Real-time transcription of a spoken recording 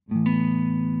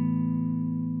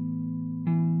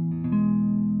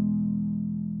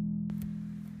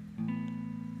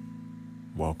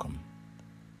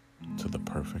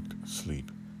Perfect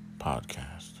Sleep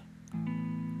Podcast.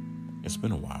 It's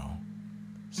been a while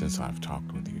since I've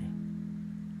talked with you,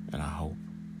 and I hope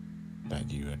that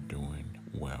you are doing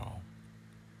well.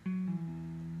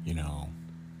 You know,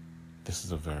 this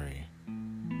is a very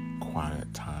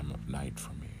quiet time of night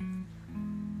for me,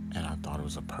 and I thought it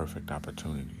was a perfect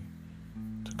opportunity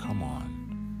to come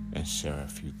on and share a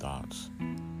few thoughts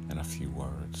and a few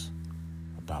words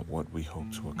about what we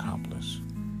hope to accomplish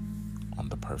on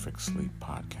the Perfect Sleep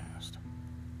Podcast.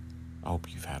 I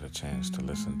hope you've had a chance to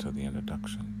listen to the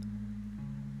introduction,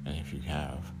 and if you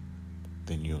have,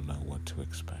 then you'll know what to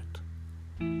expect.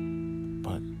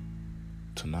 But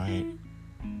tonight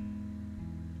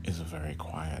is a very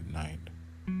quiet night,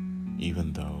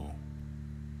 even though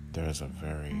there is a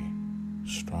very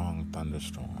strong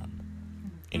thunderstorm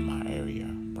in my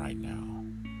area right now.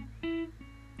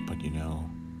 But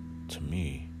to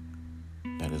me,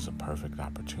 that is a perfect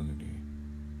opportunity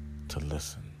to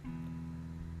listen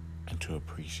and to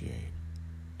appreciate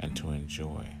and to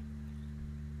enjoy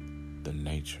the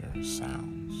nature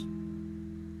sounds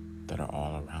that are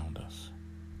all around us.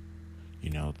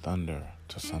 Thunder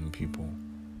to some people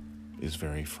is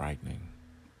very frightening,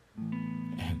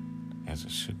 and as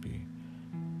it should be,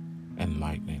 and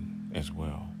lightning as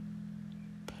well.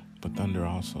 But thunder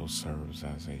also serves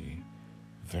as a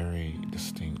very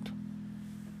distinct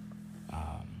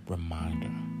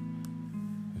reminder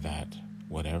that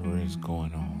whatever is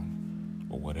going on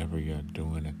or whatever you're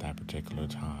doing at that particular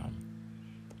time,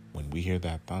 when we hear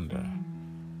that thunder,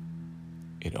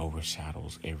 it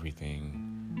overshadows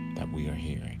everything that we are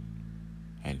hearing.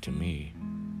 And to me,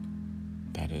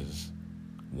 that is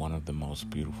one of the most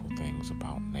beautiful things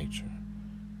about nature,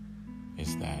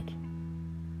 is that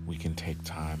we can take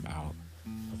time out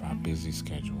of our busy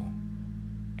schedule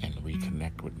and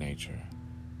reconnect with nature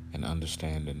and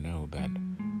understand and know that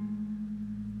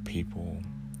people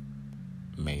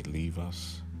may leave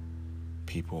us,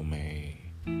 people may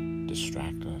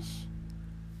distract us,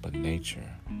 but nature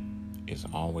is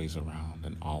always around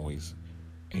and always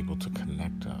able to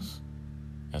connect us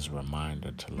as a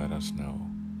reminder to let us know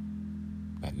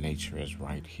that nature is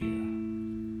right here.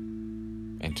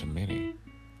 And to many,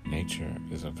 nature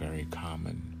is a very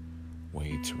common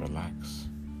way to relax,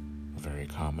 a very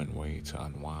common way to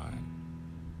unwind,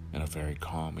 and a very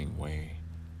calming way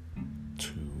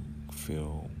to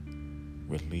feel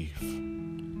relief.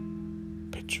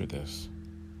 Picture this: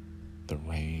 the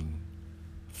rain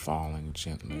falling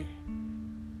gently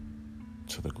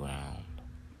to the ground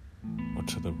or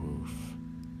to the roof.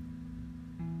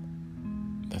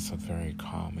 That's a very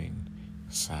calming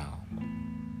sound,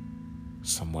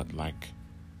 somewhat like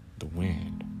the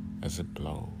wind as it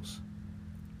blows.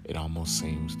 It almost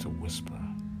seems to whisper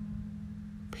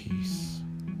peace,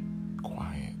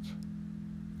 quiet,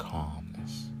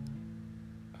 calmness.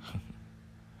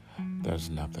 There's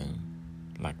nothing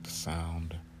like the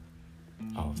sound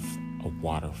of a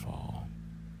waterfall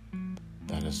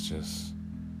that is just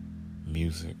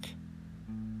music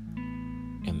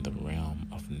in the realm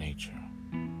of nature.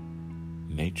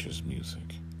 Nature's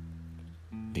music.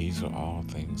 These are all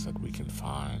things that we can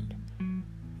find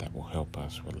that will help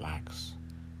us relax,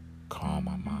 calm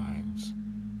our minds,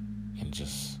 and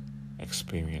just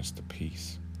experience the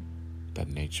peace that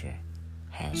nature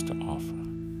has to offer.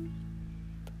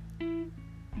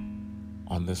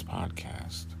 On this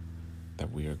podcast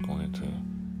that we are going to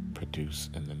produce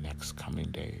in the next coming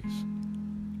days,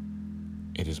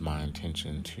 it is my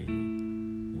intention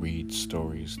to read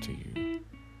stories to you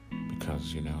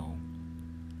because,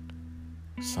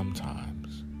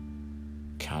 sometimes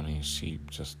counting sheep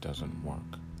just doesn't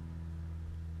work.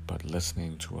 But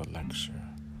listening to a lecture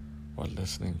or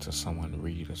listening to someone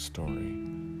read a story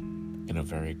in a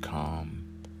very calm,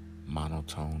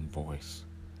 monotone voice,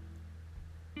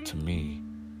 to me,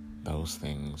 those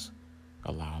things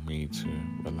allow me to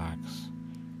relax.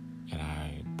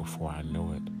 And before I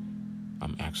know it,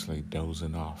 I'm actually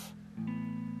dozing off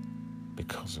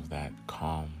because of that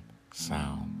calm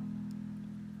sound.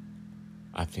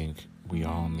 I think we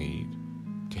all need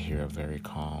to hear a very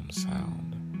calm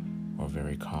sound or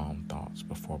very calm thoughts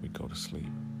before we go to sleep.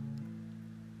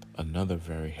 Another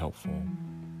very helpful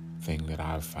thing that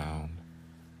I've found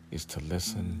is to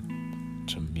listen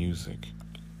to music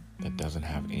that doesn't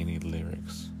have any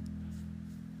lyrics.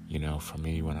 For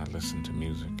me, when I listen to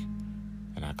music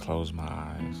and I close my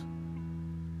eyes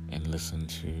and listen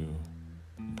to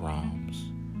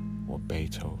Brahms or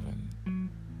Beethoven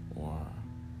or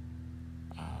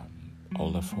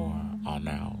Olafur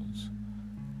Arnalds,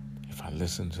 if I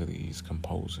listen to these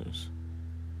composers,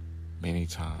 many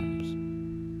times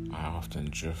I often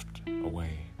drift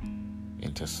away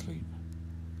into sleep.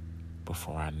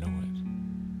 before I knew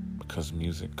it, because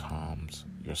music calms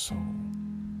your soul.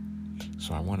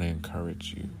 So I want to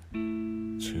encourage you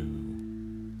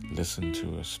to listen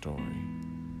to a story,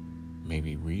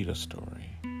 maybe read a story,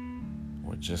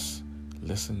 or just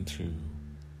listen to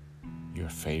your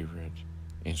favorite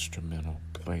instrumental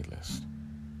playlist.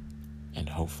 And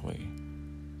hopefully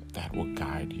that will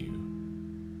guide you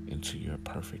into your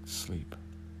perfect sleep.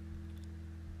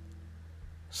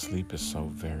 Sleep is so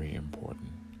very important.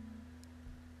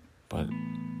 But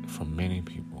for many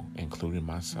people, including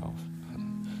myself,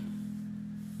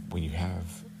 when you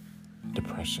have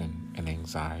depression and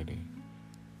anxiety,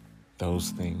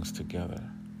 those things together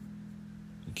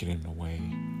get in the way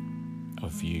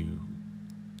of you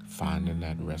finding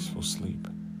that restful sleep.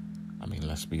 I mean,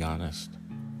 let's be honest.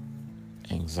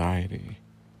 Anxiety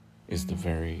is the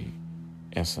very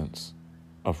essence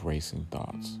of racing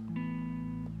thoughts.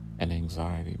 And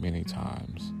anxiety many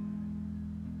times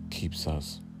keeps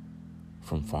us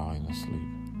from falling asleep.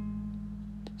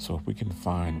 So if we can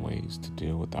find ways to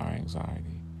deal with our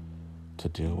anxiety, to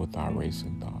deal with our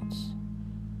racing thoughts,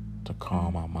 to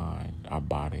calm our mind, our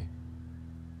body,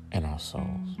 and our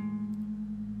souls,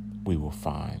 we will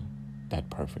find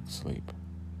that perfect sleep.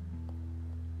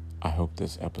 I hope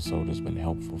this episode has been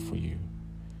helpful for you,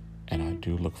 and I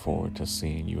do look forward to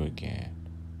seeing you again.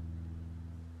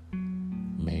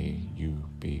 May you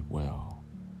be well,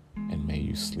 and may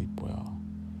you sleep well,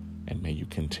 and may you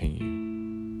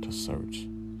continue to search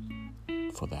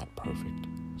for that perfect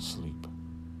sleep.